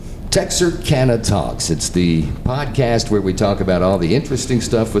Texarkana Talks. It's the podcast where we talk about all the interesting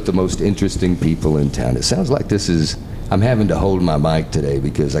stuff with the most interesting people in town. It sounds like I'm having to hold my mic today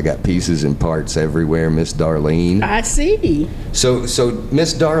because I got pieces and parts everywhere, Miss Darlene. I see. So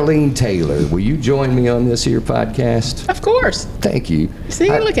Miss Darlene Taylor, will you join me on this here podcast? Of course. Thank you. See,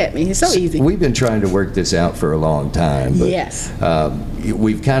 look at me. It's so easy. We've been trying to work this out for a long time. But, yes.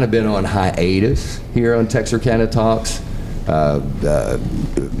 We've kind of been on hiatus here on Texarkana Talks.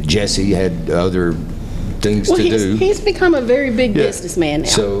 Jesse had other things to do. He's become a very big businessman now.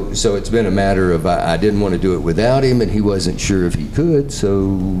 So it's been a matter of I didn't want to do it without him, and he wasn't sure if he could. So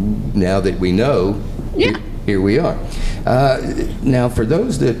now that we know, here we are. Now, for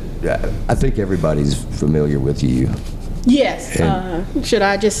those that I think everybody's familiar with you. Yes. Should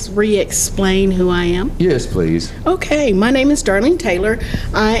I just re-explain who I am? Yes, please. Okay. My name is Darlene Taylor.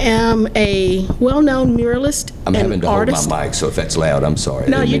 I am a well-known muralist I'm and having to artist. hold my mic, so if that's loud, I'm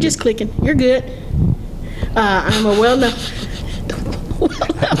sorry. No, you're just clicking. You're good. I'm a well-known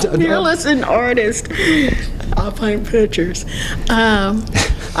muralist and artist. I'll paint pictures.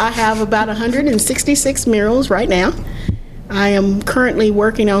 I have about 166 murals right now. I am currently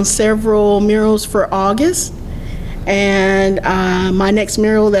working on several murals for August. And my next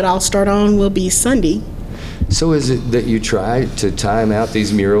mural that I'll start on will be Sunday. So is it that you try to time out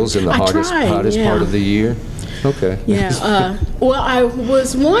these murals in the hottest part of the year? Okay. Yeah. Well, I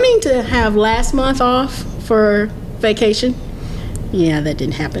was wanting to have last month off for vacation. Yeah, that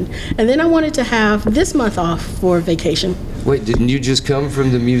didn't happen. And then I wanted to have this month off for vacation. Wait, didn't you just come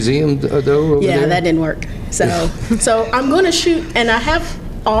from the museum, though, over there? That didn't work. So I'm going to shoot, and I have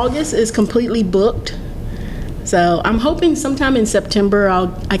August is completely booked. So I'm hoping sometime in September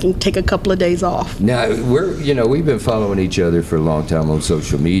I can take a couple of days off. Now we've been following each other for a long time on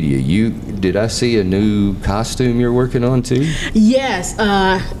social media. Did I see a new costume you're working on too? Yes,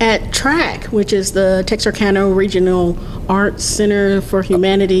 at TRAC, which is the Texarkana Regional Arts Center for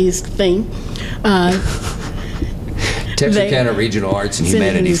Humanities thing. Texarkana Regional Arts and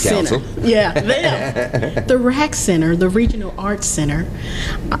Humanities Council. Yeah, the RAC Center, the Regional Arts Center.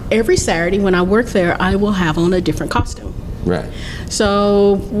 Every Saturday when I work there, I will have on a different costume. Right.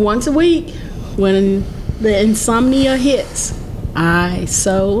 So once a week, when the insomnia hits, I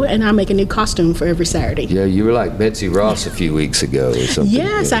sew and I make a new costume for every Saturday. Yeah, you were like Betsy Ross a few weeks ago or something.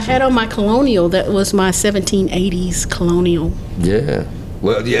 Yes, I had on my colonial. That was my 1780s colonial. Yeah.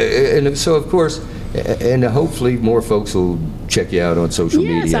 Well, yeah, and so of course. And hopefully more folks will check you out on social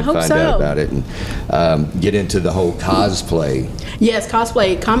media and find out about it and get into the whole cosplay. Yes,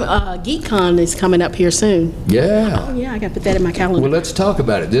 cosplay. GeekCon is coming up here soon. Yeah. Oh, yeah, I got to put that in my calendar. Well, let's talk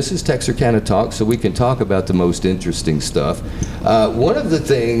about it. This is Texarkana Talks, so we can talk about the most interesting stuff. One of the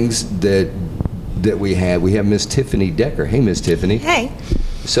things that we have Miss Tiffani Decker. Hey, Miss Tiffani. Hey.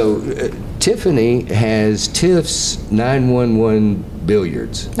 So Tiffani has Tiff's 911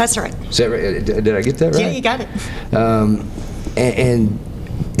 billiards. That's right. Is that right? Did I get that right? Yeah, you got it. And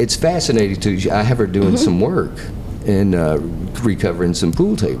it's fascinating too. I have her doing some work and recovering some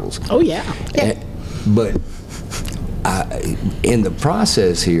pool tables. Oh yeah. But in the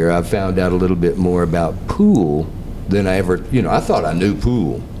process here, I found out a little bit more about pool than I ever. I thought I knew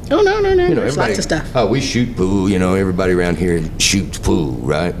pool. Oh, no. There's lots of stuff. Oh, we shoot pool. Everybody around here shoots pool,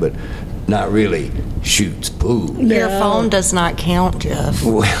 right? But not really shoots pool. No. Your phone does not count, Jeff.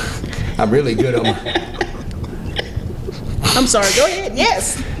 Well, I'm really good on I'm sorry. Go ahead.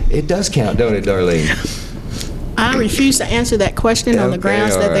 Yes. It does count, don't it, Darlene? I refuse to answer that question on the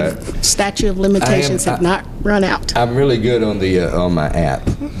grounds that the statute of limitations have not run out. I'm really good on the on my app,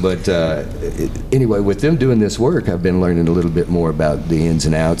 but anyway, with them doing this work, I've been learning a little bit more about the ins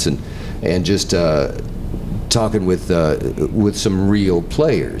and outs, and just talking with some real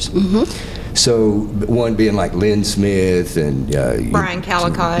players. Mm-hmm. So one being like Lynn Smith and Brian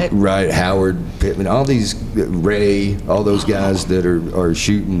Callicott, right? Howard Pittman, all these Ray, all those guys that are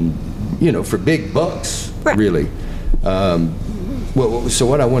shooting, for big bucks. Right. Really. Well, so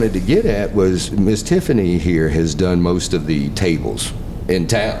what I wanted to get at was Miss Tiffani here has done most of the tables in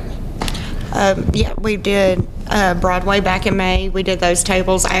town. Yeah, we did Broadway back in May. We did those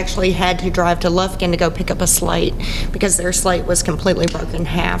tables. I actually had to drive to Lufkin to go pick up a slate because their slate was completely broken in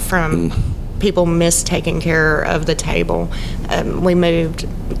half from people taking care of the table. We moved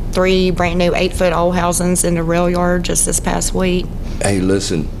 3 brand new 8-foot old housings in the rail yard just this past week. Hey,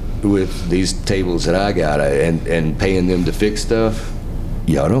 listen. With these tables that I got and paying them to fix stuff,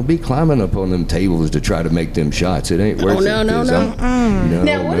 y'all don't be climbing up on them tables to try to make them shots. It ain't worth it. No. No,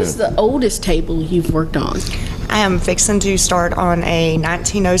 Now, what is the oldest table you've worked on? I am fixing to start on a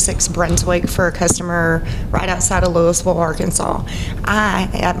 1906 Brunswick for a customer right outside of Louisville, Arkansas. I,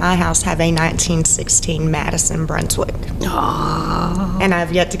 at my house, have a 1916 Madison Brunswick. Aww. And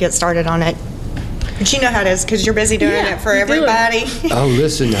I've yet to get started on it. But you know how it is, because you're busy doing Yeah, it for you do it. everybody. Oh,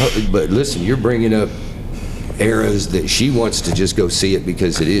 listen, you're bringing up eras that she wants to just go see it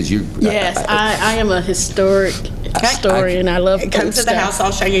because it is. Yes, I am a historian. I love Come old to the stuff. house,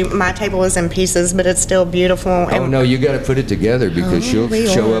 I'll show you. My table is in pieces, but it's still beautiful. Oh, no, you got to put it together because she'll we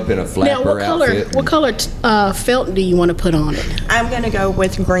show are. up in a Now, flapper outfit. what color felt do you want to put on it? I'm going to go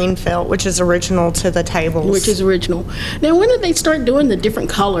with green felt, which is original to the tables. Which is original. Now, when did they start doing the different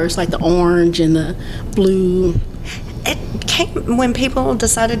colors, like the orange and the blue? It came when people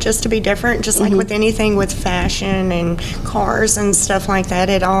decided just to be different, just like with anything with fashion and cars and stuff like that.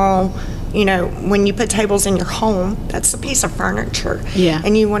 It all, you know, when you put tables in your home, that's a piece of furniture. Yeah.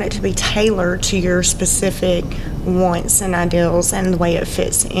 And you want it to be tailored to your specific wants and ideals and the way it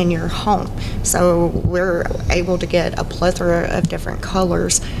fits in your home. So we're able to get a plethora of different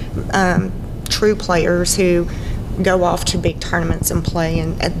colors. True players who go off to big tournaments and play,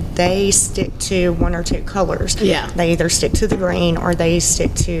 and they stick to one or two colors. Yeah. They either stick to the green or they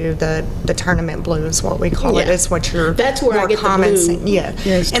stick to the tournament blue is what we call it. Yeah. It's what you're That's where I more get the common blue. seeing. Yeah.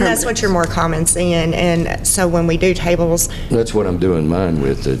 Yes, And that's what tournaments. you're more common seeing. And so when we do tables, That's what I'm doing mine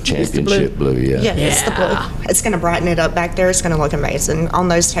with, the championship blue, yeah, it's the Yeah. blue. It's going to brighten it up back there. It's going to look amazing. On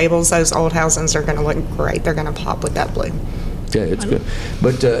those tables, those old houses are going to look great. They're going to pop with that blue. Yeah, it's good.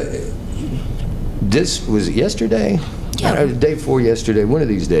 But this was yesterday? Yeah. The day before yesterday, one of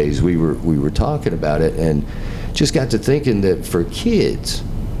these days, we were talking about it and just got to thinking that for kids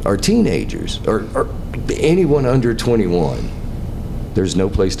or teenagers or anyone under 21, there's no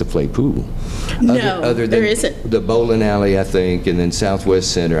place to play pool. No, other than there isn't. the bowling alley, I think, and then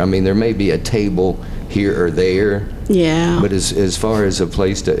Southwest Center. I mean, there may be a table here or there, Yeah. but as far as a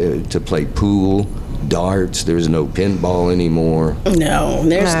place to play pool, darts, there's no pinball anymore. No,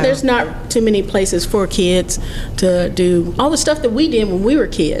 there's not too many places for kids to do all the stuff that we did when we were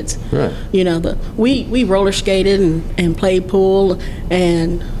kids. Right. You know, we roller skated and played pool,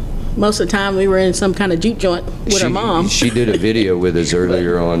 and most of the time we were in some kind of juke joint with our mom. She did a video with us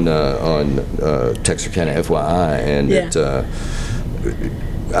earlier on Texarkana FYI, and Yeah.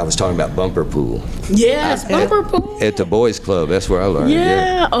 I was talking about bumper pool. Yes, bumper pool. At the boys club, that's where I learned.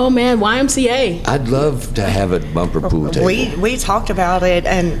 Yeah. Oh man, YMCA. I'd love to have a bumper pool table. We talked about it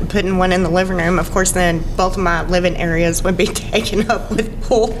and putting one in the living room. Of course, then both of my living areas would be taken up with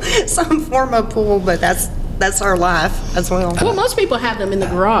pool, some form of pool, but that's our life as well. Well, most people have them in the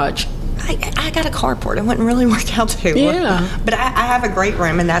garage. I got a carport. It wouldn't really work out too well. Yeah. But I have a great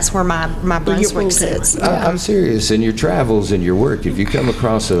room, and that's where my pool Brunswick table. sits. I'm serious. In your travels and your work, if you come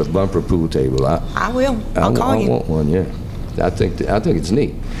across a bumper pool table, I will. I'll call I you. want one. Yeah, I think it's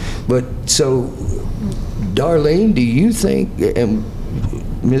neat. But so, Darlene, do you think, and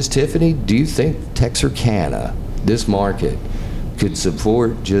Ms. Tiffani, do you think Texarkana, this market, could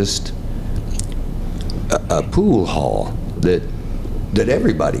support just a pool hall that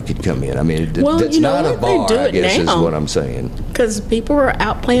everybody could come in? I mean, Well, that's you know not a what? They bar, do I it guess, now. is what I'm saying. Because people are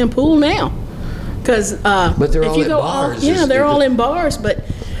out playing pool now. Because But they're if all you at go bars. yeah, they're all in bars. But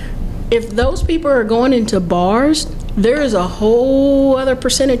if those people are going into bars, there is a whole other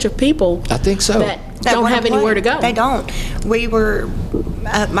percentage of people I think so. that That don't wanna have play. anywhere to go. They don't. We were,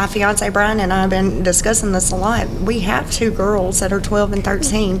 my fiance Brian and I have been discussing this a lot. We have two girls that are 12 and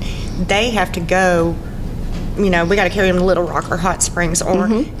 13. They have to go. You know, we got to carry them to Little Rock or Hot Springs, or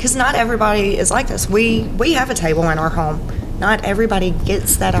because not everybody is like this. We have a table in our home. Not everybody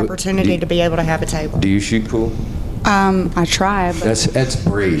gets that opportunity to be able to have a table. Do you shoot pool? I try, but That's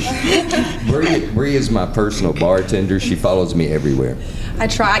Bree. Bree is my personal bartender. She follows me everywhere. I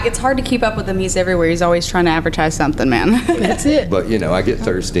try. It's hard to keep up with him. He's everywhere. He's always trying to advertise something, man. That's it. But I get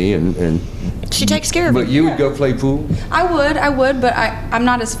thirsty and She takes care of but it. you would go play pool? I would, but I'm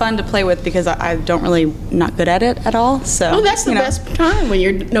not as fun to play with because I don't really, not good at it at all. So. Oh, that's the you know. best time when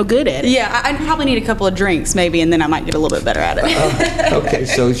you're no good at it. Yeah, I probably need a couple of drinks maybe, and then I might get a little bit better at it. Okay,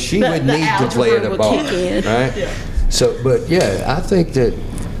 so she would The need to play at algebra a will bar, kick in. right? Yeah. So, but I think that.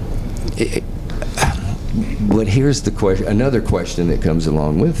 But here's the question. Another question that comes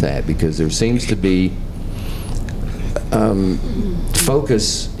along with that, because there seems to be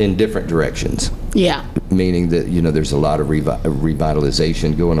focus in different directions. Yeah. Meaning that there's a lot of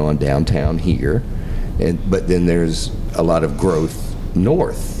revitalization going on downtown here, but then there's a lot of growth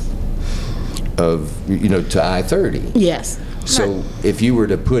north of to I-30. Yes. So if you were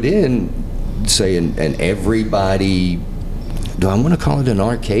to put in, say, an everybody do I want to call it an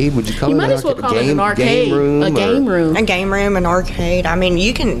arcade? Would you call You it might an as well arcade? call it an arcade, game room? a game room. A game room, an arcade. I mean,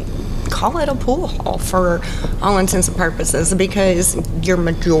 you can call it a pool hall for all intents and purposes, because your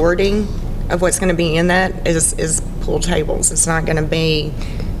majority of what's going to be in that is pool tables. It's not going to be,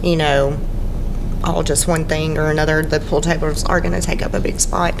 all just one thing or another. The pool tables are going to take up a big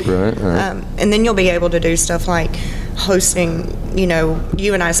spot. Right. And then you'll be able to do stuff like hosting,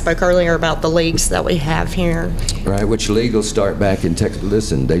 you and I spoke earlier about the leagues that we have here. Right, which league will start back in Texas.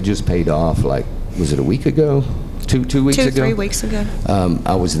 Listen, they just paid off, was it a week ago? Two weeks ago? 3 weeks ago.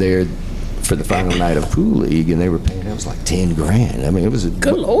 I was there for the final night of Pool League, and they were paying, it was like $10,000. I mean, it was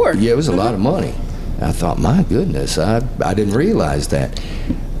Good Lord. Yeah, it was a lot of money. I thought, my goodness, I didn't realize that.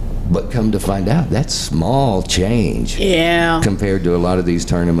 But come to find out, that's small change. Yeah. Compared to a lot of these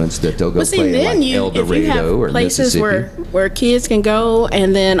tournaments that they'll go play in, like El if you Dorado have or places Mississippi. where kids can go,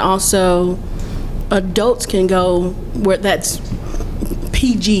 and then also adults can go where that's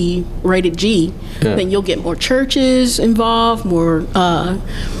PG, rated G, then you'll get more churches involved, more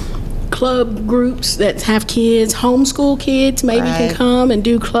club groups that have kids, homeschool kids maybe can come and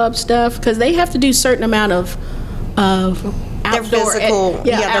do club stuff, because they have to do certain amount of Their outdoor,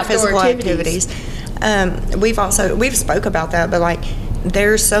 their physical activities. We've spoke about that, but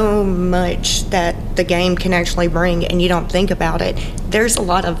there's so much that the game can actually bring, and you don't think about it. There's a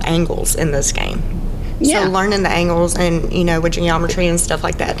lot of angles in this game. Yeah. So learning the angles and, with geometry and stuff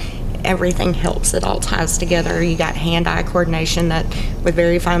like that, everything helps. It all ties together. You got hand-eye coordination that with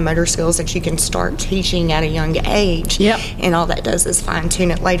very fine motor skills that you can start teaching at a young age. Yep. And all that does is fine-tune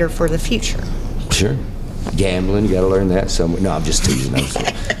it later for the future. Sure. Gambling, you got to learn that somewhere. No, I'm just teasing.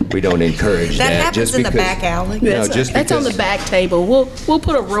 We don't encourage that. That happens in the back alley. That's on the back table. We'll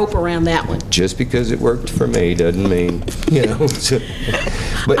put a rope around that one. Just because it worked for me doesn't mean,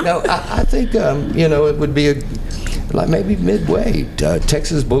 But no, I think, it would be maybe midway,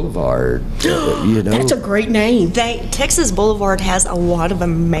 Texas Boulevard, That's a great name. Texas Boulevard has a lot of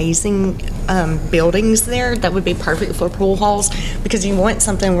amazing buildings there that would be perfect for pool halls, because you want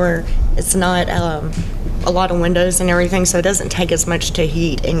something where it's not a lot of windows and everything, so it doesn't take as much to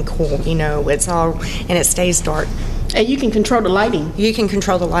heat and cool. It's all, and it stays dark. And you can control the lighting. You can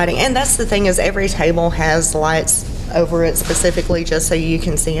control the lighting, and that's the thing, is every table has lights over it specifically just so you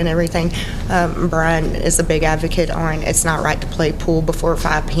can see and everything. Brian is a big advocate on it's not right to play pool before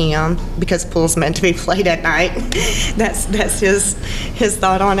 5 p.m. because pool's meant to be played at night. That's his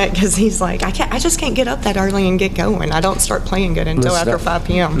thought on it, because he's like, I just can't get up that early and get going. I don't start playing good until after 5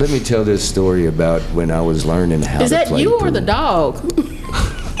 p.m. Let me tell this story about when I was learning how to play. Is that you pool. or the dog?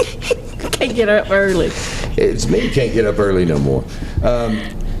 Can't get up early. It's me, can't get up early no more.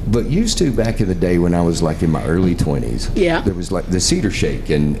 But used to, back in the day when I was in my early 20s, there was the Cedar Shake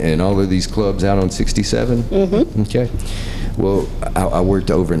and all of these clubs out on 67. Mm-hmm. Okay. Well, I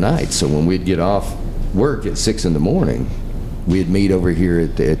worked overnight, so when we'd get off work at 6 in the morning, we'd meet over here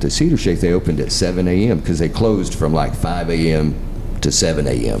at the Cedar Shake. They opened at 7 a.m. because they closed from 5 a.m. to 7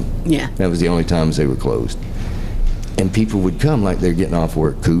 a.m. Yeah. That was the only times they were closed. And people would come they're getting off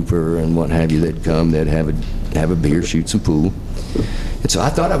work, Cooper and what have you. They'd come, they'd have a beer, shoot some pool. And so I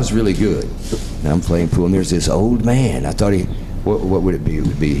thought I was really good. Now I'm playing pool, and there's this old man. I thought what would it be? It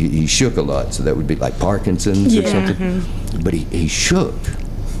would be he shook a lot, so that would be like Parkinson's or something. Mm-hmm. But he shook,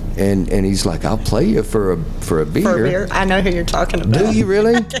 and he's like, "I'll play you for a beer." For a beer, I know who you're talking about. Do you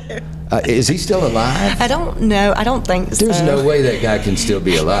really? Is he still alive? I don't know. I don't think so. There's no way that guy can still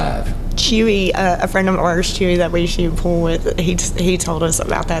be alive. Chewy, a friend of ours, Chewy, that we shoot pool with, he told us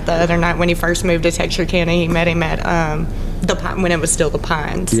about that the other night when he first moved to Texarkana. He met him at the Pine, when it was still the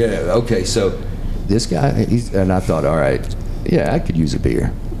Pines. Yeah. Okay. So this guy, and I thought, all right, yeah, I could use a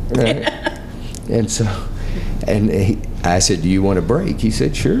beer. Right? And so, I said, do you want a break? He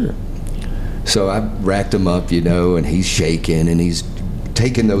said, sure. So I racked him up, and he's shaking and he's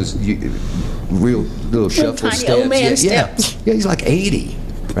taking those real little shuffle tiny steps. old man steps. Yeah, he's like 80,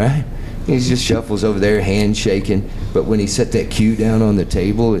 right? He just shuffles over there, hand shaking. But when he set that cue down on the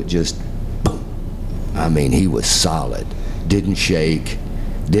table, it just, boom. I mean, he was solid. Didn't shake,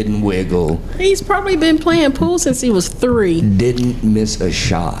 didn't wiggle. He's probably been playing pool since he was 3. Didn't miss a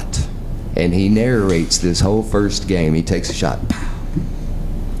shot. And he narrates this whole first game. He takes a shot, pow,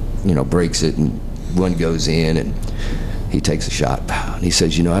 breaks it, and one goes in, and he takes a shot, pow. And he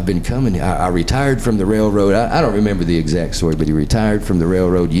says, I've been coming. I retired from the railroad. I don't remember the exact story, but he retired from the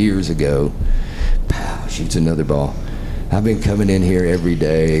railroad years ago. Pow, shoots another ball. I've been coming in here every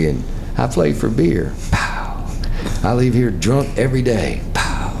day, and I play for beer. Pow. I leave here drunk every day.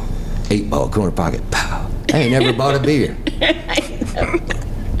 Pow. 8-ball, corner pocket. Pow. I ain't never bought a beer.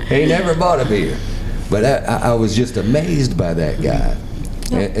 Ain't never bought a beer. But I was just amazed by that guy.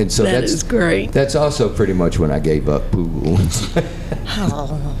 And so That is great. That's also pretty much when I gave up pool.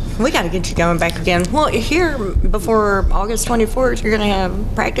 Oh, we got to get you going back again. Well, here, before August 24th, you're going to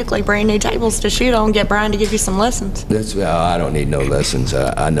have practically brand new tables to shoot on. Get Brian to give you some lessons. I don't need no lessons.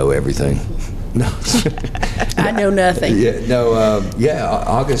 I know everything. No. I know nothing.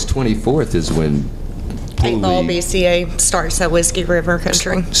 August 24th is when Pool 8-ball League BCA starts at Whiskey River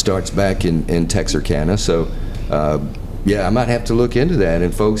Country. starts back in Texarkana. So, I might have to look into that.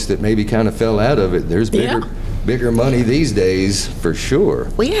 And folks that maybe kind of fell out of it, there's bigger money these days for sure.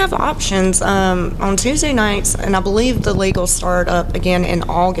 We have options on Tuesday nights, and I believe the league will start up again in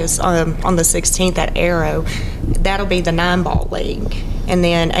August on the 16th at Arrow. That'll be the 9-ball league. And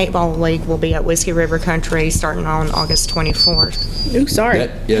then 8-ball league will be at Whiskey River Country starting on August 24th. Ooh, sorry.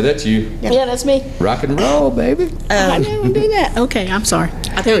 That's you. Yeah, that's me. Rock and roll, baby. I didn't do that. Okay, I'm sorry.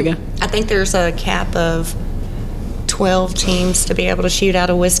 There we go. I think there's a cap of 12 teams to be able to shoot out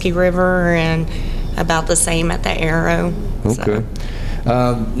of Whiskey River, and about the same at the Arrow. Okay.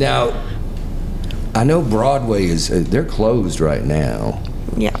 Now, I know Broadway they're closed right now.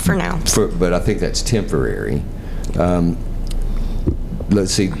 Yeah, for now. But I think that's temporary.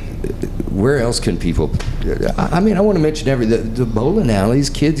 Let's see, where else can people? I want to mention the bowling alleys.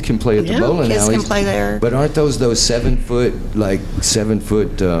 Kids can play at the bowling kids alleys. can play there. But aren't those 7 foot, They're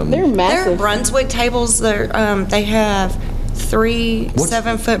They're massive. Brunswick tables. They have 3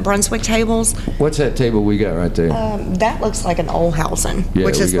 7-foot Brunswick tables. What's that table we got right there? That looks like an old housing, Yeah,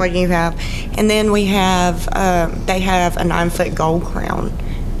 which is we got- what you have. And then we have, they have a 9-foot gold crown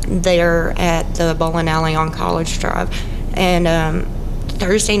there at the bowling alley on College Drive. And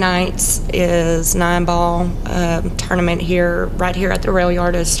Thursday nights is 9-ball tournament right here at the rail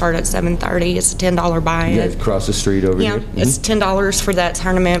yard. It starts at 7:30. It's a $10 buy-in. You guys across the street over Yeah, here? it's $10 for that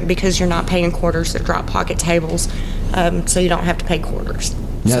tournament because you're not paying quarters. They're drop pocket tables, so you don't have to pay quarters.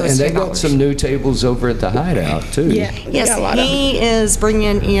 Yeah, So it's and they $10. got some new tables over at the Hideout, too. Yeah. we Yes, got a lot of them. he is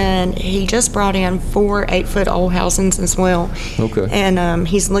bringing in, he just brought in 4 8-foot old housings as well. Okay. And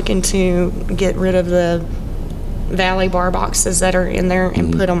he's looking to get rid of the Valley bar boxes that are in there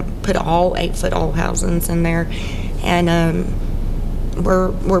and put all 8-foot old housings in there. And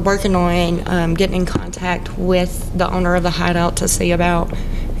we're working on getting in contact with the owner of the Hideout to see about,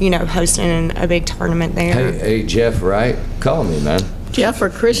 hosting a big tournament there. Hey, Jeff, right? Call me, man. Jeff or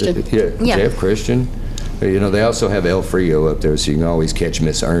Christian? Yeah. Jeff Christian. They also have El Frio up there, so you can always catch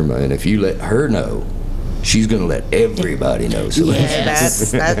Miss Irma. And if you let her know, she's going to let everybody know. So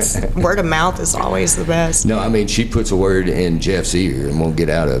That's word of mouth is always the best. No, she puts a word in Jeff's ear and won't get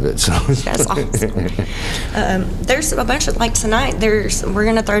out of it. So That's awesome. There's a bunch of, like tonight, we're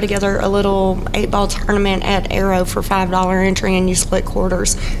going to throw together a little 8-ball tournament at Arrow for $5 entry, and you split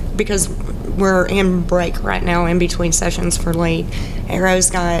quarters because we're in break right now in between sessions for league. Arrow's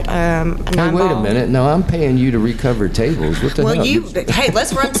got a 9-ball. Hey, wait a minute. No, I'm paying you to recover tables. What the hell? Hey,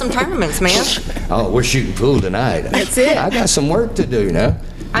 let's run some tournaments, man. Oh, we're shooting pool tonight. That's it. I got some work to do now.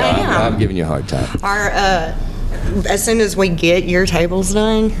 I am. I'm giving you a hard time. As soon as we get your tables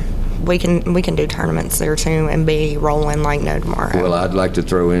done, we can do tournaments there too and be rolling like no tomorrow. Well, I'd like to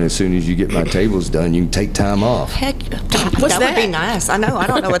throw in as soon as you get my tables done, you can take time off. Heck, What's that would be that? nice. I know. I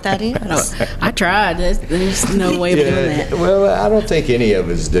don't know what that is. I tried. There's no way of doing that. Well, I don't think any of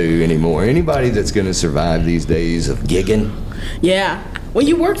us do anymore. Anybody that's going to survive these days of gigging. Yeah. When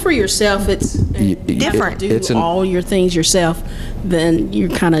you work for yourself, it's Different. Do all your things yourself, then you're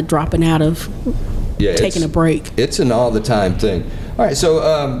kind of dropping out of taking a break. It's an all the time thing. All right, so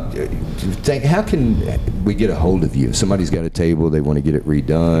how can we get a hold of you? If somebody's got a table, they want to get it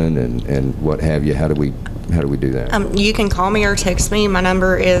redone and what have you. How do we do that? You can call me or text me. My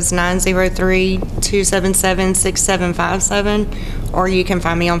number is 903-277-6757, or you can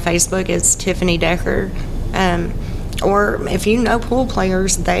find me on Facebook. It's Tiffani Decker. Or if you know pool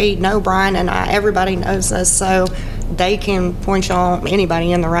players, they know Brian and I. Everybody knows us, so they can point y'all,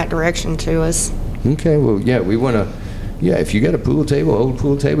 anybody, in the right direction to us. Okay, well, yeah, we want to. Yeah, if you got a pool table, old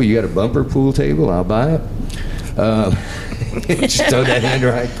pool table, you got a bumper pool table, I'll buy it. Just throw that in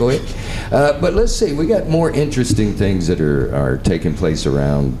right quick. But let's see, we got more interesting things that are taking place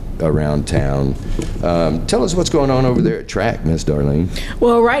around town. Tell us what's going on over there at Track, Miss Darlene.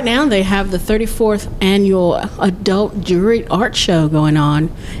 Well, right now they have the 34th annual Adult Jewelry Art Show going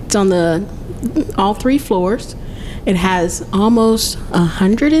on. It's on all 3 floors. It has almost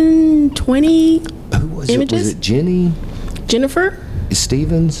 120 Who was images. Was it Jennifer Jennifer?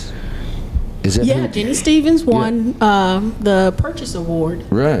 Stevens? Is that Yeah, who- Jenny Stevens won the Purchase Award.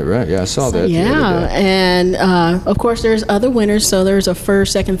 Right, right. Yeah, I saw that. the Yeah, other day. and of course there's other winners. So there's a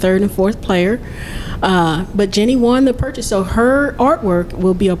first, second, third, and fourth player. But Jenny won the Purchase, so her artwork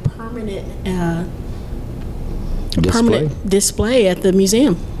will be a permanent display at the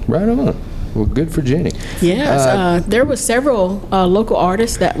museum. Right on. Well, good for Jenny. Yes, there was several local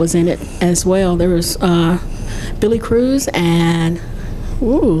artists that was in it as well. There was Billy Cruz and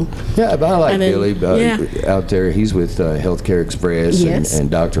Yeah, but I like And then- Billy out there. He's with Healthcare Express Yes. and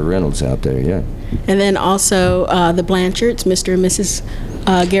Dr. Reynolds out there, yeah. and then also the Blanchards, Mr. and Mrs.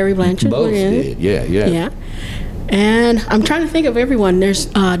 Gary Blanchard. Both were in. did, yeah. Yeah. And I'm trying to think of everyone. There's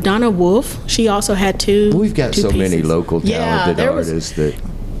Donna Wolf. She also had two. We've got two so many pieces. local Yeah, talented there was- artists that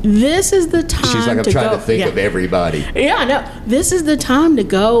This is the time. she's like, I'm to trying go. to think of everybody. Yeah, no. This is the time to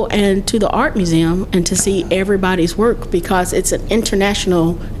go and to the art museum and to see everybody's work because it's an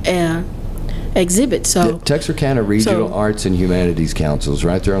international exhibit. So Texarkana Regional Arts and Humanities Council's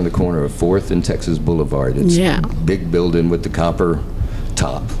right there on the corner of 4th and Texas Boulevard. It's Yeah. a big building with the copper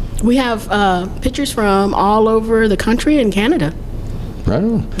top. we have pictures from all over the country and Canada. Right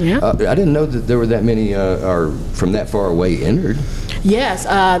on. Yeah. I didn't know that there were that many are from that far away entered. Yes,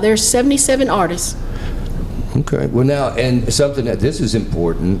 there's 77 artists. Okay. Well, now, and something that this is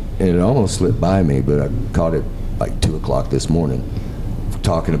important, and it almost slipped by me, but I caught it like 2 o'clock this morning,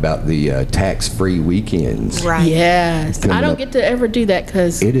 talking about the tax-free weekends. Right. Yes, Coming I don't up. get to ever do that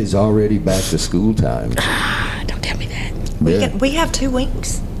because It is already back to school time. don't tell me that. Yeah. We have 2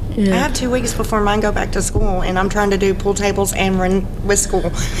 weeks. Yeah. I have 2 weeks before mine go back to school, and I'm trying to do pool tables and run with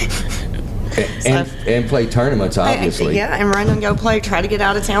school. And play tournaments, obviously. Yeah, and run and go play. Try to get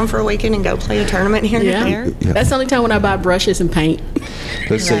out of town for a weekend and go play a tournament here Yeah. and there. That's the only time when I buy brushes and paint.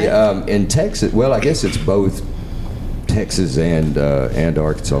 Let's see. Right. In Texas, well, I guess it's both Texas and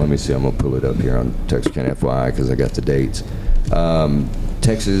Arkansas. Let me see. I'm gonna pull it up here on Texarkana FYI because I got the dates.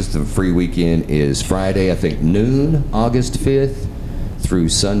 Texas, the free weekend is Friday, I think noon, August 5th, through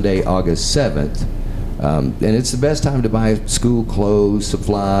Sunday, August 7th. And it's the best time to buy school clothes,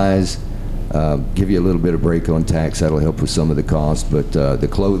 supplies. Give you a little bit of break on tax. That'll help with some of the costs. But the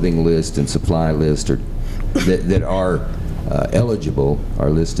clothing list and supply list that are eligible are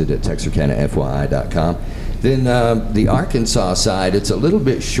listed at TexarkanaFYI.com. Then the Arkansas side, it's a little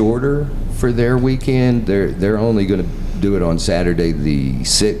bit shorter for their weekend. They're only going to do it on Saturday the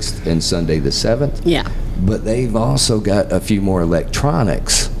 6th and Sunday the 7th. Yeah, But they've also got a few more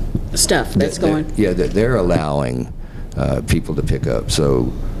electronics stuff that's going. that they're allowing people to pick up.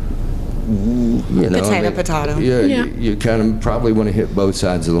 So, you know, Potato. Yeah, Yeah. you kind of probably want to hit both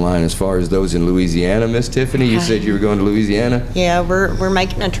sides of the line. As far as those in Louisiana, Miss Tiffany, you said you were going to Louisiana. Yeah, we're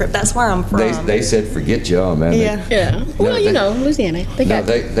making a trip. That's where I'm from. They said forget y'all, man. Yeah. Yeah. Well, they- you know, Louisiana. They No, got.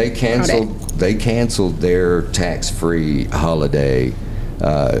 they canceled their tax-free holiday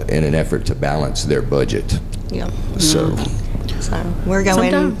in an effort to balance their budget. Yeah. So, So we're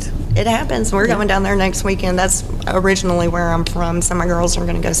going. Sometimes. It happens. We're going down there next weekend. That's originally where I'm from. So my girls are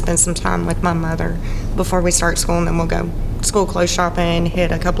going to go spend some time with my mother before we start school, and then we'll go school clothes shopping,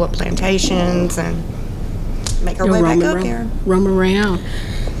 hit a couple of plantations, and make our way back up here. Roam around.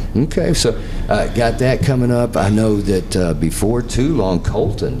 okay, so got that coming up. I know that before too long,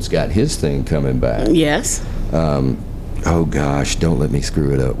 Colton's got his thing coming back. Yes. Oh gosh, don't let me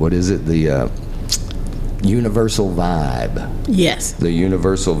screw it up. What is it? The Universal Vibe. Yes. The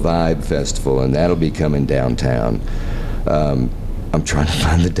Universal Vibe Festival, and that'll be coming downtown. I'm trying to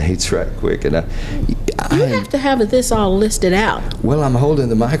find the dates right quick, and You have to have this all listed out. well, I'm holding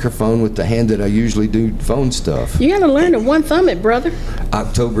the microphone with the hand that I usually do phone stuff. You got to learn to one thumb it, brother.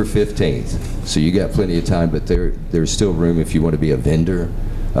 October 15th. So you got plenty of time, but there's still room if you want to be a vendor,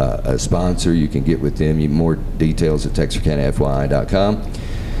 a sponsor. You can get with them. More details at TexarkanaFYI.com.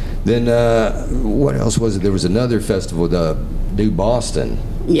 Then what else was it? There was another festival, the New Boston.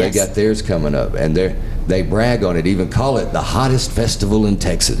 Yes. They got theirs coming up, and they brag on it, even call it the hottest festival in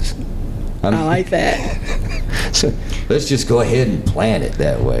Texas. I like that. So let's just go ahead and plan it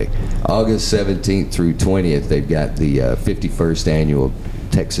that way. August 17th through 20th, they've got the 51st annual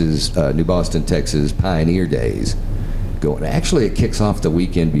New Boston, Texas Pioneer Days going. Actually, it kicks off the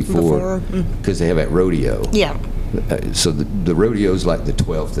weekend before because they have that rodeo. Yeah. So the rodeo's like the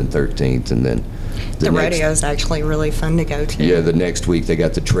 12th and 13th, and then The rodeo is actually really fun to go to. Yeah, the next week they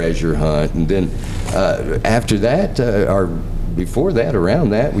got the treasure hunt, and then after that, or before that, around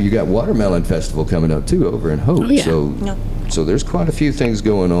that, you got Watermelon Festival coming up too over in Hope. Oh, yeah. So there's quite a few things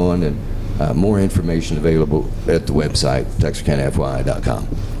going on, and more information available at the website TexarkanaFYI.com.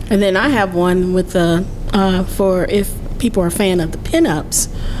 And then I have one with the for if people are a fan of the pinups,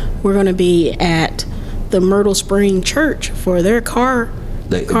 we're going to be at the Myrtle Spring Church for their car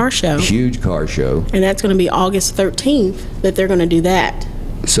show. Huge car show. And that's going to be August 13th that they're going to do that.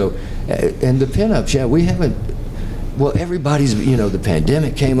 So, and the pinups, yeah, we haven't. Well, everybody's, the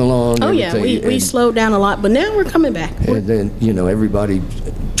pandemic came along. Oh, yeah, we slowed down a lot, but now we're coming back. And then, everybody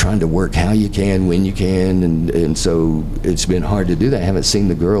trying to work how you can, when you can, and so it's been hard to do that. I haven't seen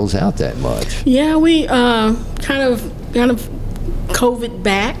the girls out that much. Yeah, we kind of COVID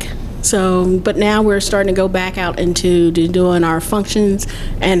back. So, but now we're starting to go back out into doing our functions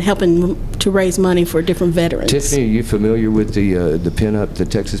and helping to raise money for different veterans. Tiffani, are you familiar with the pinup, the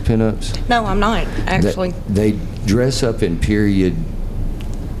Texas pinups? No, I'm not, actually. They dress up in period,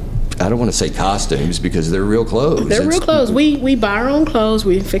 I don't want to say costumes because they're real clothes. They're real clothes. We buy our own clothes.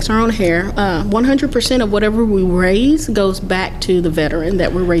 We fix our own hair. 100% of whatever we raise goes back to the veteran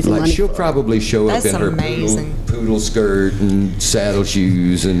that we're raising money she'll for. probably show up That's in her amazing. poodle skirt and saddle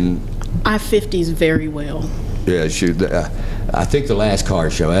shoes and... I 50s very well. Yeah, shoot. I think the last car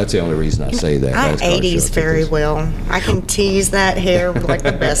show, that's the only reason I say that. I last car show, 80s very well. I can tease that hair like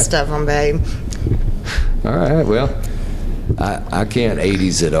the best of them, babe. All right, well, I can't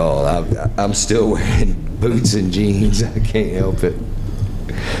 80s at all. I'm still wearing boots and jeans. I can't help it.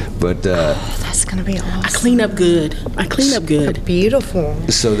 But That's going to be awesome. I clean up good. Beautiful.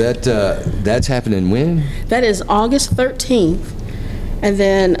 so that's happening when? That is August 13th. And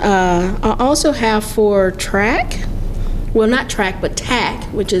then I also have for track, well, not track, but TAC,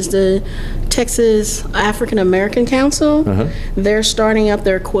 which is the Texas African American Council. They're starting up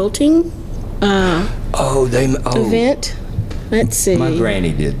their quilting event. Let's see. My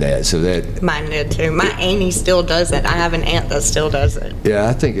granny did that, so that... Mine did too. My auntie still does it. I have an aunt that still does it. Yeah,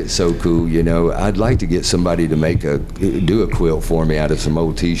 I think it's so cool, I'd like to get somebody to do a quilt for me out of some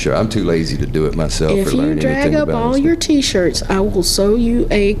old T-shirt. I'm too lazy to do it myself If or you learn drag anything up about all it. your T-shirts, I will sew you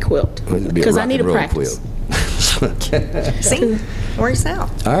a quilt because I need to practice. See? Works out.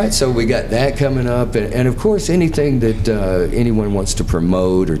 All right, so we got that coming up, and of course, anything that anyone wants to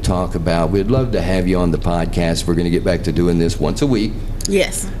promote or talk about, we'd love to have you on the podcast. We're going to get back to doing this once a week.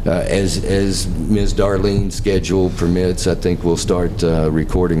 Yes. As Ms. Darlene's schedule permits, I think we'll start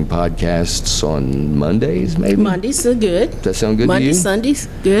recording podcasts on Mondays, maybe? Mondays are good. Does that sound good to you? Mondays, Sundays,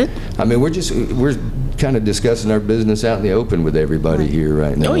 good. I mean, we're kind of discussing our business out in the open with everybody here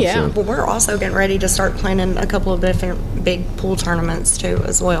right now. Oh, yeah. so- Well, we're also getting ready to start planning a couple of different big pool tournaments too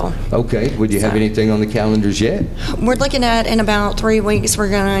as well. Okay, would you have anything on the calendars yet? We're looking at, in about 3 weeks, we're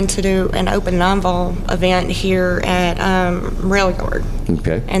going to do an open non-ball event here at Rail Yard.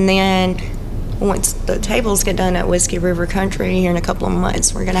 Okay. And then once the tables get done at Whiskey River Country here in a couple of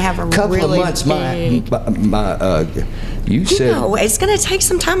months, we're going to have a Couple really of months, big... you said... No, it's going to take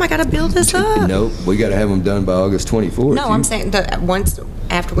some time. I got to build this up. Nope, we got to have them done by August 24th. No, I'm saying that once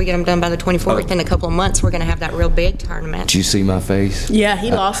after we get them done by the 24th, in a couple of months, we're going to have that real big tournament. Did you see my face? Yeah, he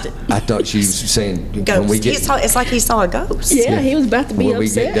lost it. I thought she was saying... when Ghost. we get, It's like he saw a ghost. Yeah, he was about to be when we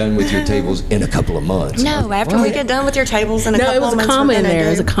upset. get done with your tables in a couple of months. No, after we get done with your tables in a No, couple it was of a months, comma in there. It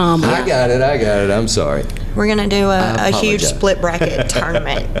was a comma. I got it. I'm sorry. we're going to do a huge apologize. split bracket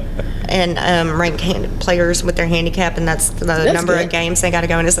tournament. And rank players with their handicap, and that's the number good. of games they got to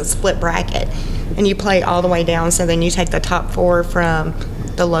go in. It's a split bracket. And you play all the way down, so then you take the top 4 from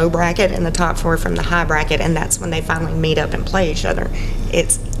the low bracket and the top 4 from the high bracket, and that's when they finally meet up and play each other.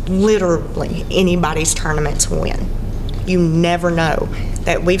 It's literally anybody's tournament to win. You never know.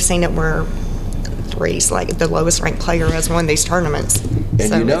 That we've seen it where like the lowest ranked player has won these tournaments. And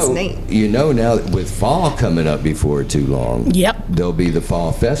so it's neat. now that with fall coming up before too long, Yep. there'll be the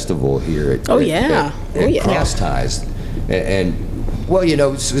fall festival here at, yeah. Cross Ties. And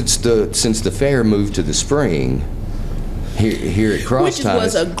well, since the fair moved to the spring, here at Cross Which Ties.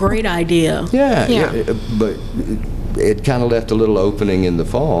 was a great idea. Yeah, but it kind of left a little opening in the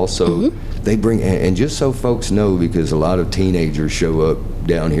fall, so they bring, and just so folks know, because a lot of teenagers show up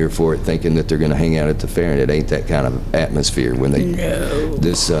down here for it thinking that they're going to hang out at the fair, and it ain't that kind of atmosphere when they,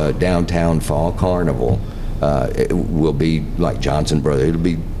 this downtown fall carnival, it will be like Johnson Brothers, it'll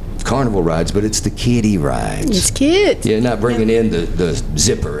be carnival rides, but it's the kiddie rides. It's kids. Yeah, not bringing in the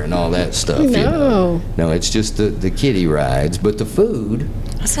zipper and all that stuff. No. No, it's just the kiddie rides, but the food.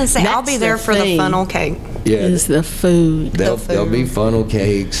 I was going to say, I'll be That's there the for the thing. funnel cake. Yeah, Is the food. there'll be funnel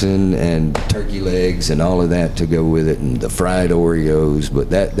cakes and turkey legs and all of that to go with it, and the fried Oreos. But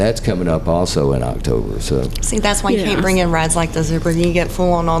that's coming up also in October. So See, that's why you can't bring in rides like the zipper. You get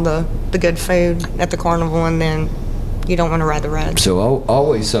full on all the good food at the carnival, and then you don't want to ride the rides. so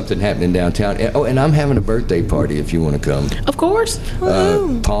always something happening downtown. And I'm having a birthday party if you want to come. Of course.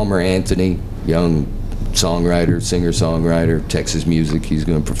 Palmer Anthony, young songwriter, singer-songwriter, Texas music. He's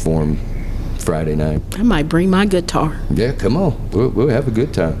going to perform Friday night. I might bring my guitar. Yeah, come on. We'll have a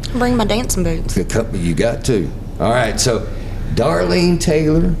good time. Bring my dancing boots. You got to. All right, so Darlene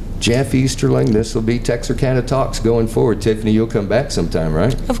Taylor, Jeff Easterling, this will be Texarkana Talks going forward. Tiffany, you'll come back sometime,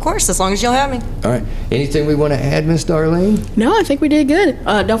 right? Of course, as long as you'll have me. All right. Anything we want to add, Miss Darlene? No, I think we did good.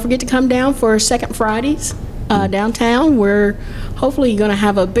 Don't forget to come down for Second Fridays downtown. We're hopefully going to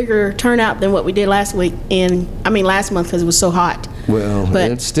have a bigger turnout than what we did last month because it was so hot. Well,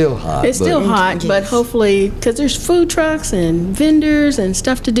 But it's still hot. It's still hot, but hopefully, because there's food trucks and vendors and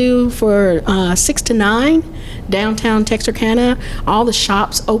stuff to do for 6 to 9 downtown Texarkana. All the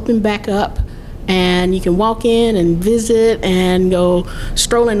shops open back up, and you can walk in and visit and go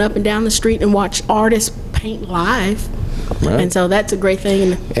strolling up and down the street and watch artists paint live. Right. And so that's a great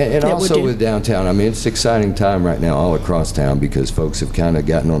thing. And that also we'll do. with downtown, I mean, it's an exciting time right now all across town because folks have kind of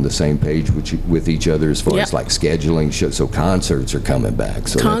gotten on the same page with each other as far Yep. as like scheduling shows. So concerts are coming back.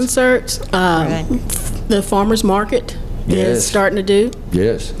 So Concerts, the farmers market Yes. is starting to do.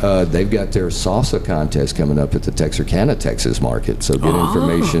 yes, they've got their salsa contest coming up at the Texarkana, Texas market. So get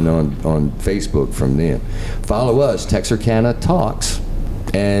information on Facebook from them. Follow us, Texarkana Talks,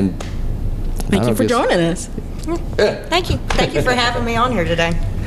 and Thank you for joining us. Thank you. Thank you for having me on here today.